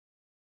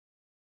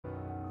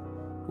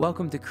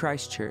Welcome to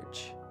Christ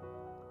Church.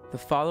 The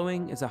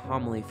following is a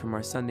homily from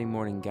our Sunday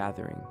morning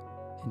gathering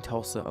in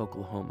Tulsa,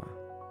 Oklahoma.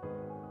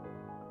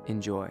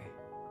 Enjoy.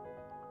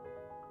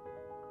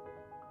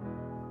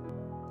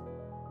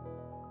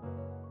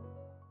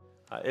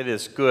 It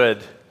is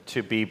good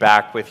to be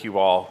back with you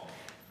all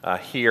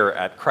here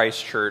at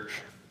Christ Church.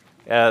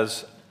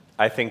 As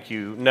I think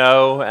you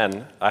know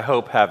and I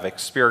hope have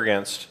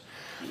experienced,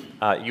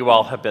 you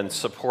all have been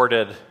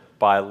supported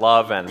by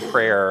love and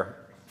prayer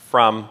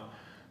from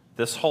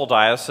this whole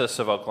diocese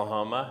of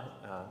Oklahoma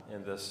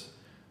in this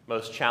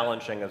most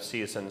challenging of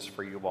seasons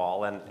for you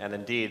all, and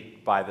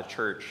indeed by the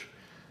church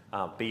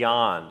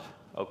beyond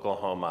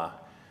Oklahoma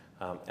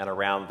and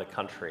around the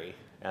country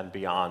and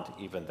beyond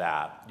even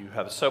that. You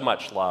have so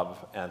much love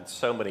and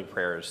so many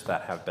prayers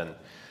that have been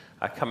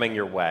coming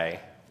your way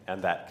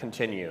and that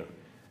continue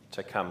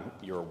to come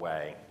your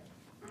way.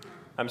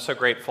 I'm so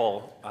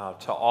grateful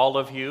to all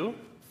of you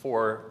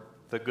for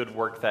the good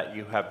work that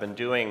you have been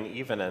doing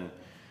even in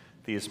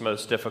these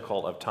most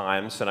difficult of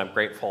times, and I'm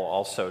grateful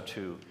also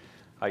to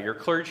your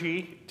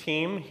clergy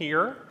team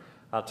here,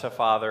 to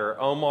Father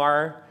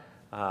Omar,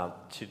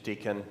 to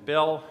Deacon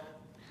Bill,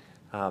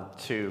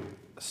 to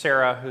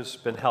Sarah, who's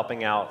been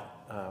helping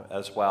out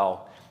as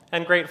well,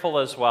 and grateful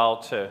as well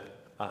to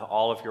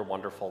all of your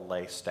wonderful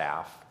lay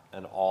staff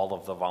and all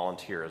of the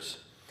volunteers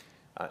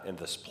in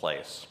this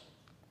place.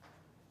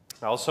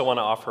 I also want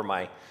to offer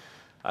my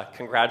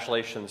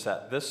congratulations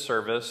at this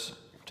service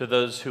to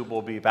those who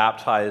will be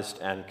baptized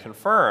and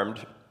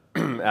confirmed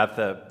at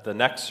the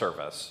next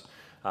service.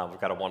 We've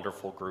got a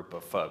wonderful group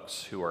of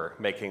folks who are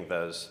making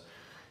those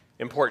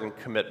important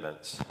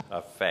commitments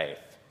of faith.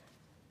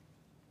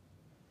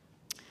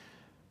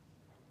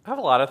 I have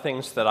a lot of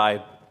things that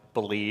I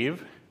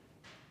believe,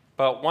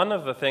 but one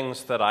of the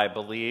things that I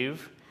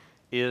believe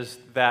is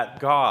that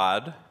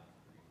God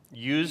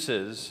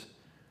uses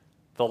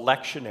the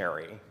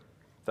lectionary,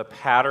 the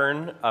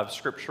pattern of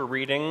scripture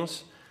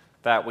readings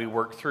that we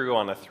work through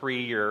on a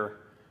 3-year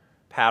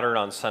pattern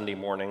on Sunday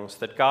mornings,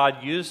 that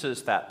God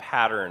uses that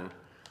pattern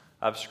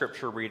of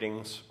scripture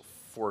readings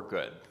for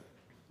good,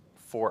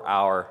 for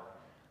our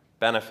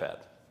benefit.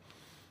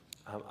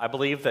 I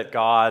believe that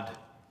God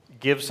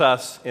gives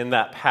us in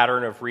that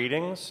pattern of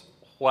readings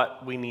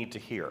what we need to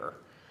hear,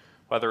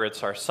 whether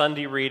it's our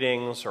Sunday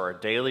readings or our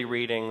daily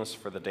readings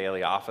for the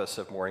daily office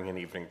of morning and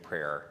evening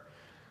prayer.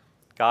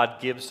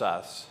 God gives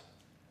us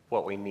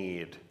what we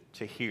need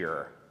to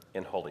hear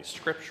in Holy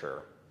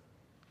Scripture.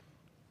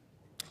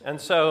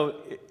 And so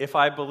if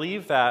I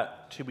believe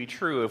that to be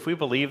true, if we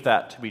believe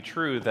that to be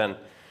true, then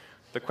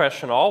the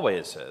question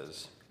always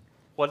is,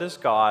 what is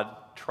God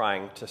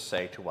trying to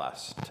say to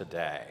us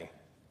today?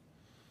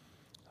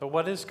 So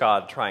what is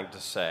God trying to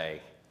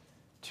say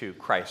to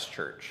Christ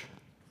Church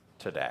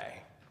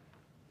today?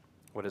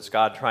 What is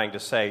God trying to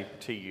say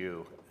to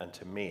you and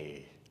to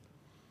me?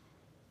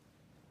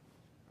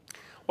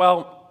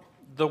 Well,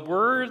 the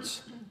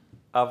words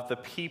of the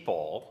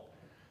people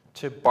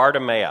to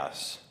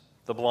Bartimaeus,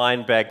 the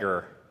blind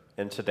beggar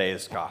in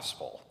today's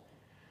gospel,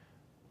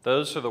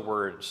 those are the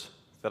words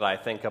that I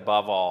think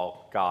above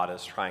all God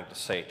is trying to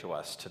say to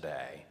us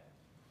today.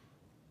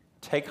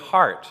 Take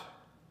heart.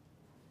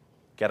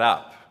 Get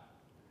up.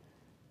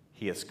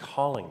 He is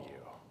calling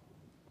you.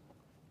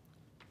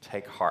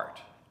 Take heart.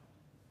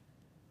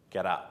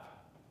 Get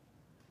up.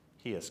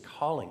 He is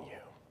calling you.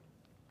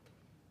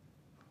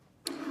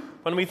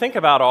 When we think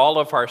about all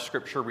of our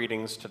scripture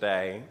readings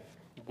today,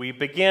 we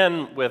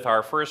begin with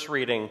our first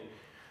reading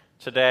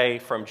today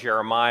from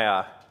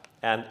Jeremiah,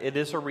 and it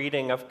is a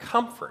reading of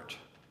comfort,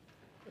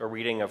 a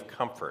reading of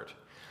comfort.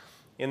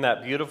 In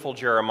that beautiful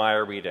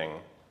Jeremiah reading,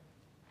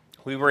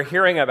 we were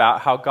hearing about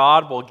how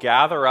God will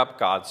gather up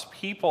God's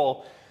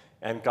people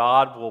and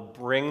God will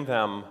bring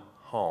them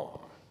home.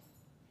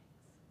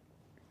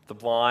 The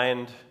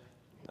blind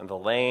and the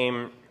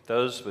lame,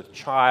 those with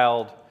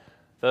child,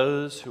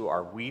 those who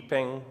are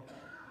weeping.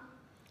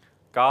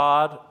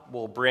 God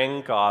will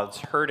bring God's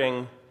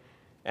hurting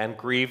and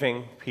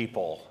grieving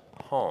people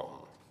home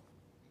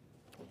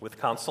with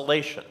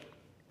consolation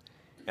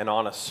and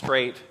on a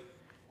straight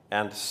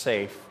and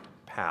safe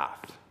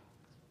path.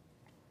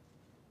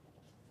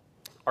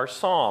 Our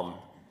psalm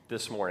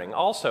this morning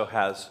also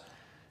has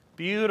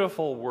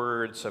beautiful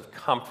words of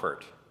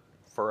comfort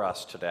for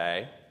us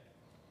today.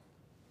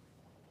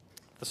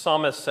 The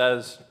psalmist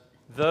says,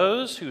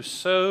 "Those who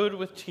sowed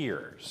with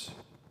tears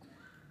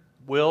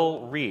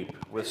will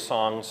reap with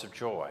songs of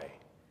joy.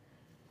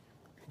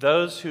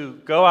 Those who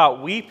go out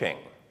weeping,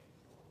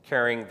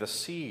 carrying the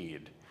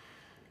seed,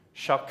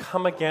 shall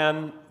come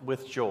again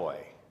with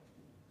joy,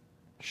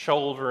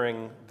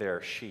 shouldering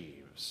their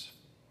sheaves."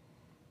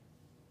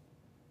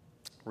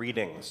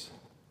 Readings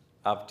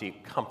of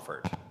deep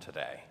comfort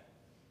today.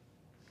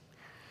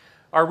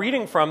 Our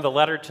reading from the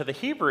letter to the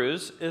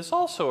Hebrews is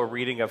also a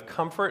reading of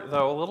comfort,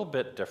 though a little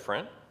bit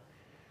different.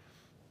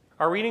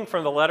 Our reading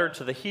from the letter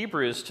to the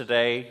Hebrews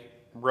today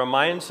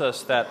reminds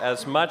us that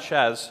as much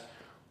as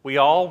we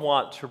all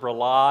want to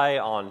rely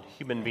on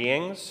human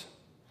beings,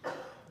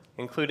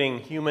 including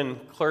human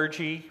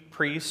clergy,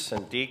 priests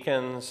and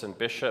deacons and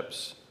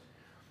bishops,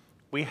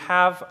 we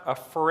have a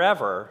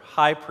forever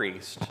high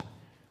priest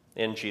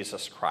in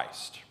Jesus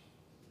Christ.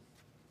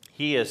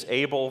 He is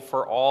able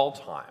for all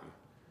time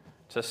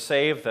to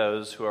save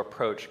those who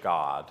approach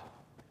God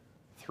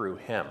through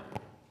him.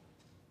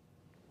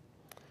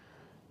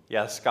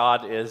 Yes,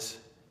 God is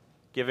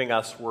giving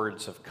us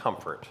words of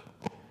comfort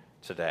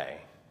today.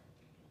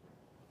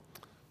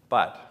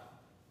 But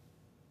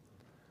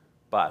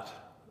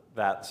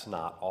that's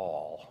not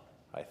all,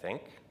 I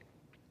think.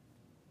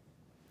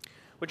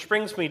 Which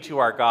brings me to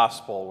our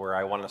gospel, where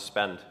I want to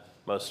spend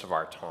most of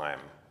our time.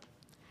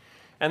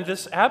 And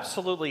this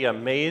absolutely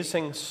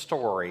amazing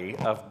story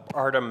of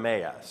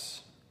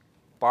Bartimaeus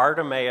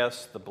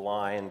the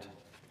blind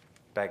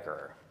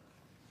beggar.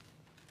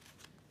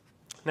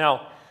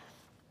 Now,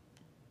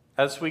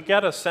 as we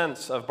get a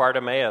sense of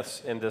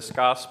Bartimaeus in this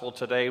gospel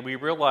today, we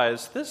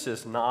realize this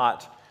is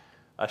not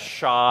a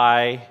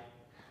shy,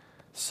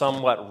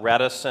 somewhat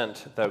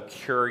reticent, though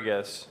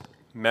curious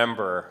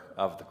member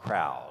of the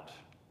crowd.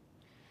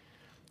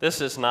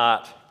 This is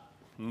not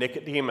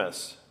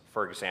Nicodemus,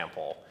 for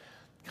example,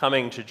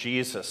 coming to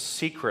Jesus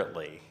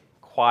secretly,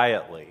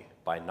 quietly,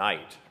 by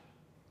night.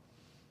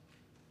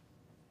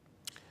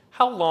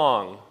 How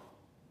long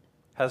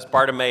has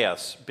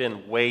Bartimaeus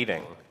been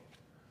waiting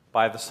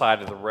by the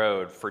side of the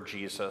road for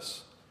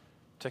Jesus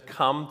to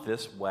come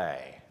this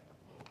way?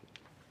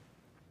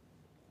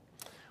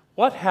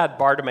 What had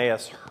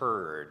Bartimaeus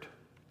heard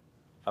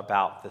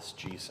about this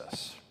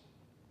Jesus?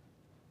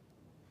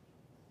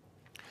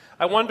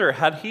 I wonder,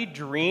 had he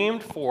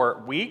dreamed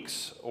for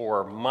weeks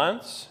or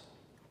months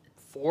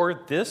for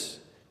this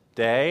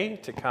day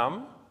to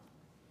come?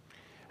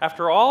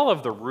 After all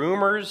of the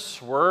rumors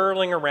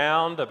swirling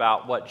around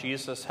about what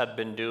Jesus had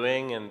been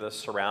doing in the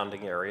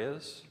surrounding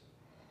areas,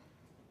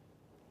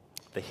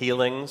 the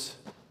healings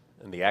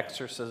and the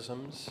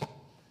exorcisms,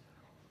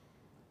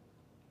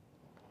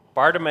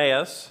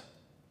 Bartimaeus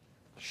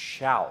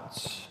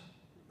shouts,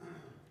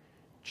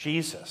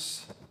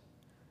 "Jesus,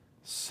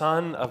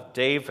 Son of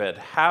David,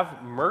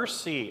 have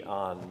mercy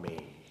on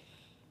me."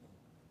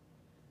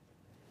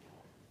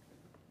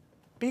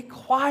 Be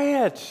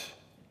quiet.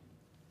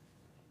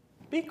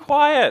 Be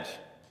quiet.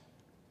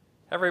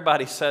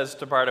 Everybody says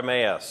to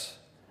Bartimaeus,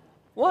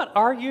 "What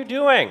are you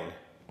doing?"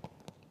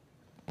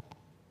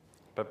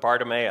 But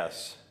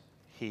Bartimaeus,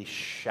 he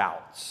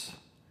shouts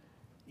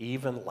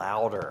even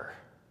louder,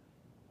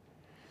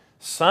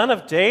 "Son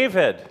of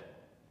David,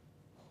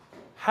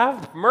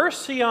 have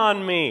mercy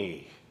on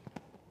me."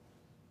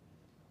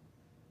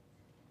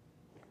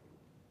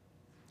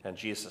 And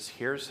Jesus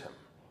hears him.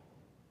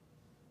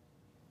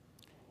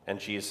 And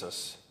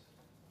Jesus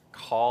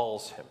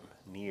calls him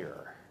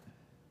near.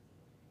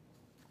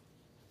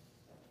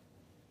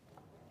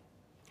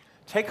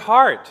 "Take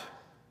heart.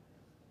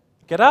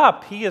 Get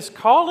up. He is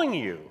calling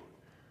you,"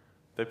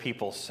 the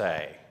people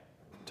say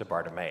to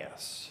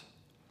Bartimaeus.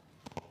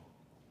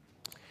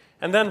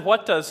 And then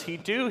what does he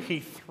do?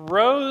 He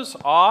throws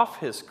off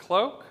his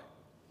cloak.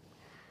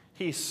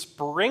 He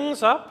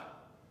springs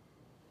up,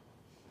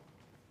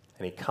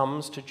 and he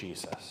comes to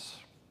Jesus.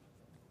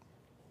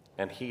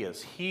 And he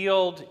is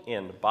healed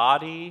in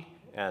body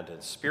and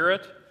in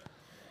spirit.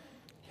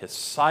 His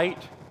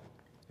sight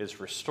is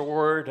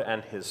restored,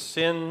 and his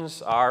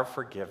sins are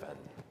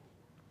forgiven.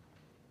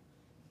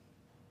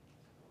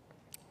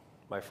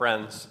 My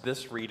friends,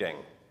 this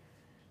reading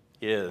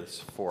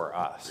is for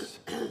us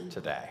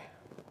today.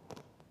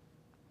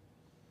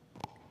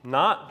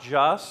 Not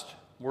just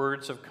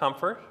words of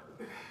comfort,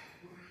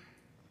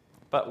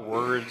 but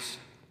words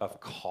of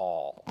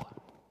call.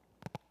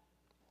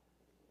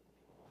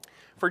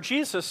 For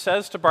Jesus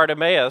says to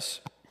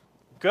Bartimaeus,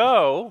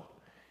 "Go,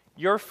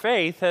 your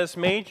faith has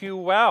made you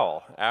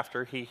well,"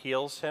 after he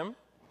heals him.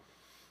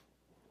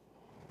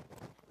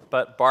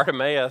 But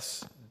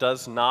Bartimaeus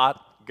does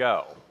not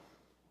go.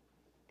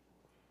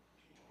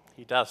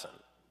 He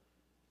doesn't.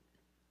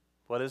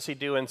 What does he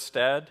do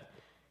instead?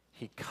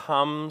 He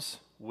comes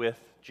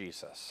with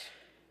Jesus.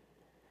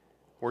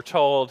 We're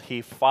told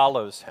he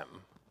follows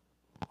him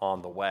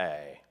on the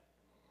way.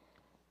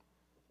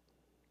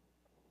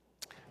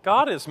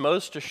 God is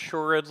most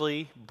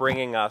assuredly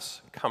bringing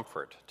us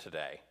comfort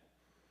today.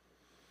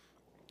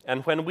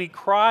 And when we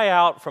cry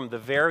out from the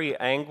very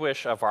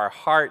anguish of our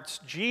hearts,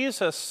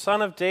 "Jesus,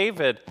 Son of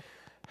David,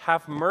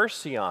 have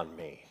mercy on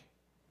me,"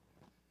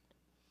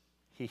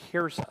 he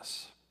hears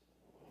us.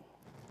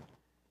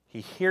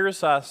 He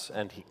hears us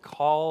and he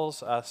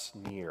calls us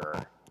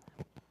near.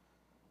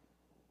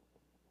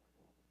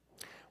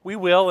 We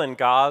will, in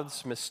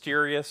God's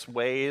mysterious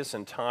ways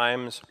and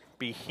times,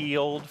 be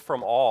healed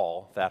from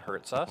all that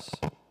hurts us.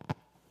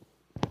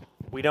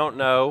 We don't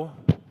know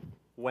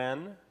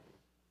when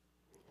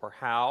or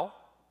how,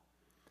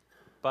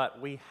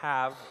 but we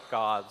have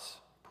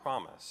God's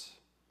promise.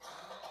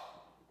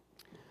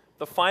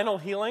 The final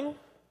healing,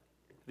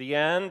 the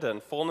end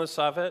and fullness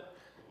of it,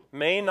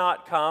 may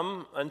not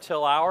come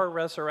until our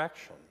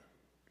resurrection,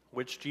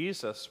 which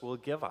Jesus will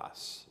give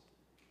us.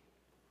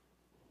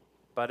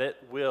 But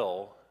it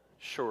will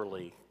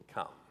surely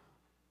come.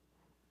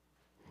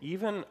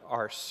 Even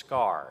our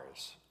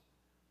scars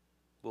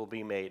will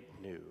be made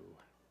new.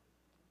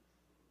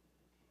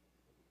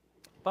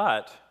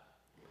 But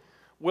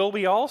will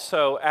we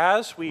also,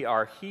 as we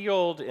are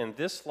healed in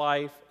this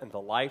life and the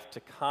life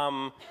to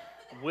come,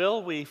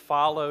 will we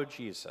follow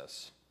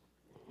Jesus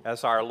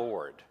as our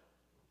Lord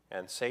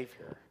and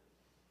Savior?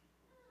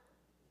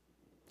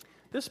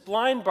 This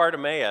blind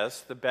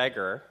Bartimaeus, the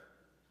beggar,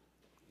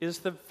 is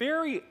the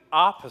very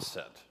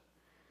opposite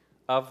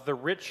of the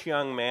rich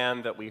young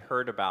man that we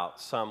heard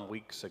about some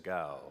weeks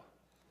ago.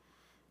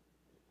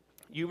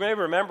 You may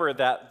remember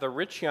that the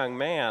rich young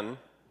man,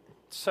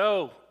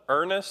 so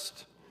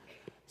earnest,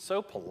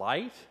 so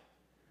polite,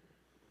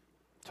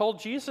 told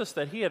Jesus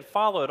that he had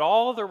followed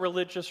all the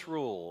religious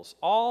rules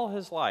all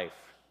his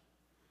life,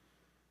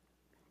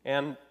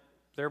 and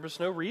there was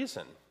no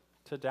reason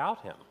to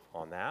doubt him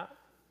on that.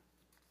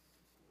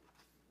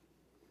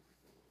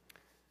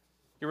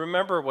 You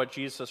remember what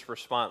Jesus'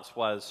 response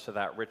was to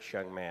that rich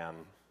young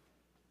man.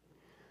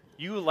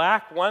 "You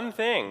lack one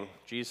thing,"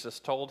 Jesus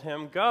told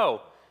him.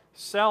 "Go,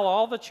 sell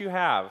all that you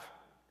have,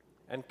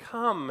 and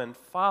come and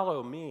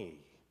follow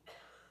me."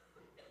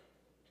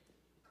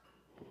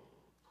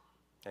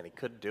 And he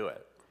couldn't do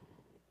it.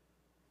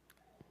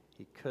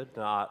 He could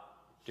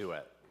not do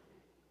it.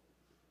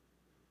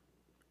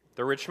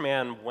 The rich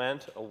man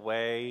went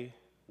away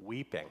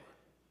weeping.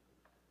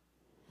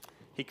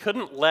 He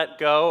couldn't let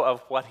go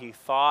of what he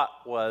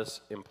thought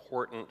was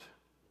important,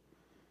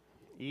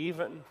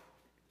 even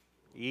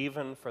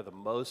for the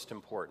most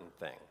important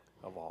thing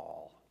of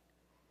all.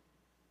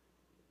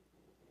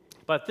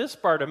 But this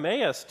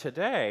Bartimaeus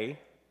today,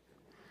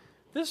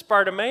 this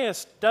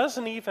Bartimaeus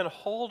doesn't even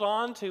hold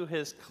on to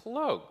his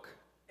cloak,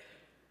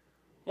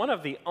 one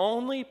of the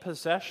only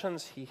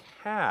possessions he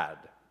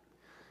had,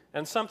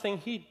 and something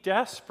he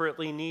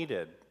desperately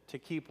needed to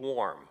keep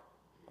warm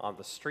on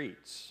the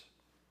streets.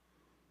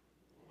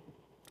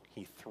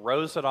 He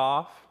throws it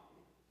off,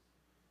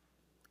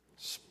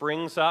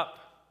 springs up.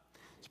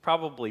 He's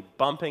probably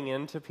bumping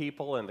into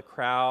people in the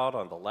crowd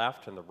on the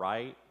left and the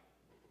right.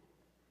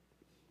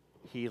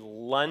 He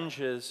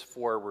lunges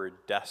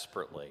forward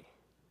desperately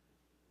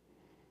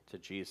to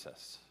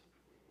Jesus.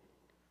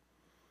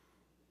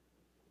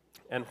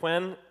 And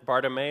when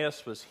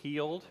Bartimaeus was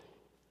healed,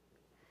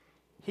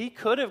 he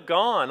could have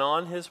gone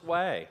on his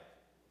way,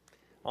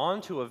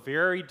 onto a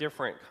very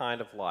different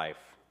kind of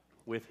life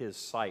with his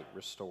sight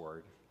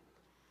restored.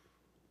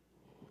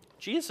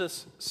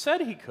 Jesus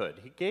said he could.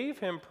 He gave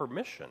him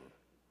permission.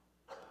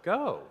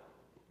 Go.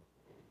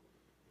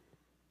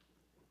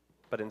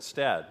 But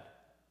instead,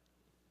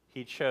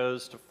 he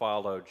chose to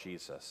follow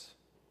Jesus,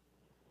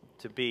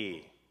 to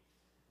be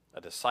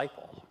a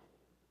disciple.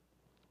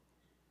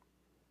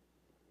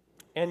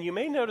 And you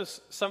may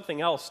notice something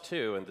else,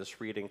 too, in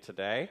this reading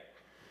today.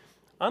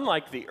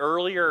 Unlike the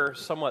earlier,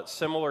 somewhat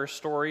similar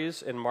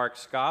stories in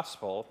Mark's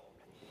Gospel,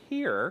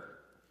 here,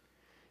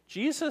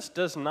 Jesus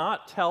does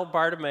not tell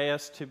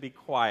Bartimaeus to be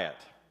quiet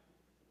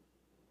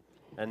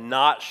and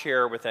not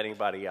share with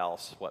anybody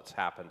else what's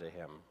happened to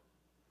him.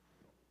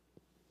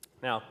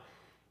 Now,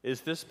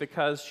 is this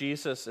because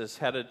Jesus is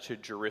headed to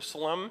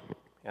Jerusalem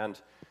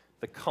and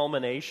the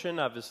culmination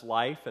of his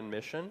life and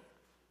mission?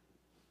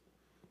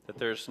 That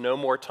there's no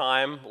more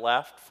time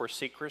left for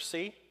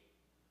secrecy?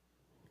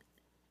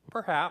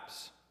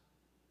 Perhaps.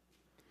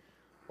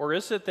 Or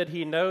is it that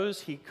he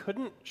knows he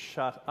couldn't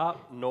shut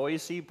up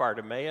noisy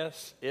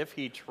Bartimaeus if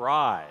he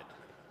tried?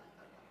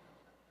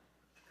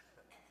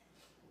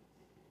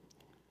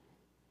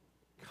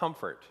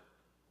 Comfort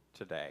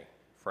today,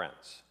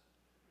 friends.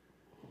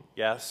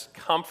 Yes,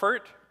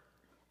 comfort,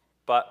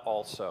 but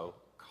also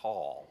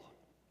call.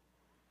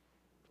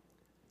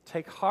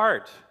 Take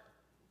heart.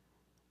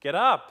 Get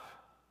up.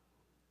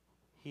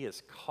 He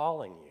is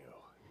calling you.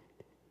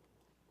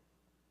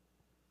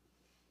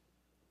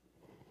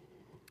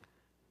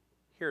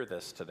 Hear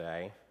this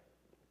today.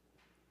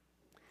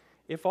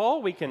 If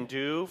all we can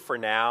do for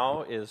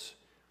now is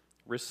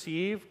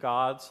receive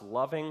God's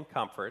loving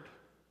comfort,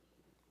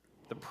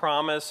 the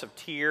promise of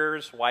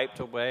tears wiped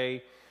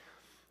away,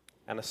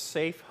 and a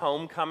safe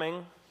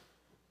homecoming,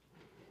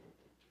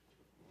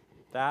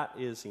 that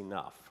is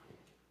enough.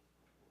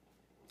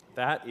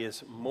 That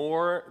is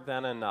more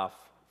than enough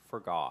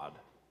for God.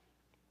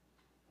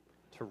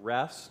 To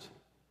rest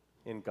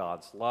in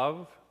God's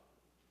love.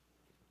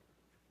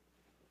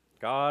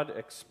 God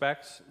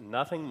expects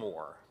nothing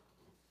more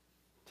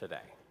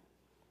today.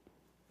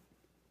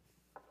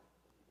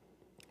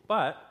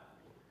 But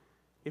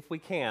if we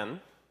can,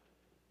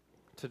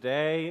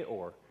 today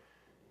or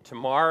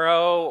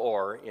tomorrow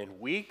or in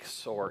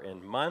weeks or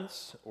in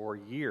months or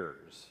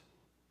years,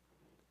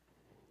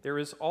 there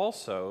is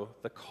also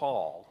the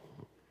call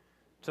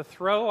to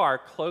throw our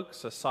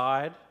cloaks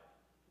aside,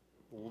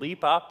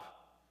 leap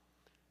up,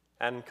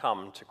 and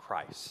come to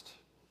Christ.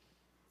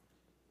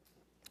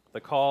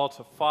 The call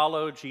to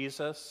follow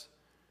Jesus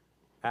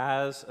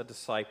as a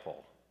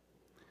disciple,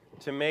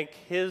 to make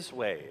his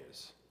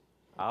ways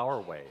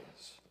our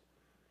ways,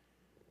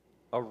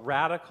 a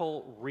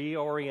radical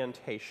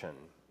reorientation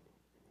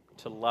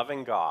to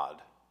loving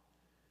God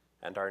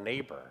and our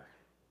neighbor.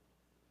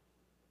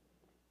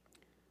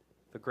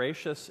 The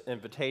gracious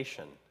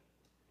invitation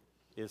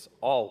is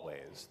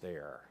always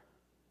there.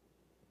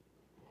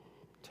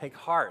 Take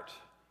heart.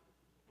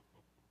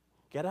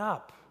 Get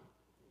up.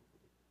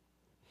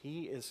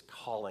 He is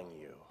calling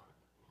you.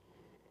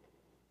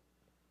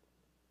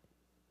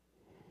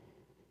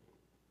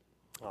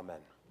 Amen.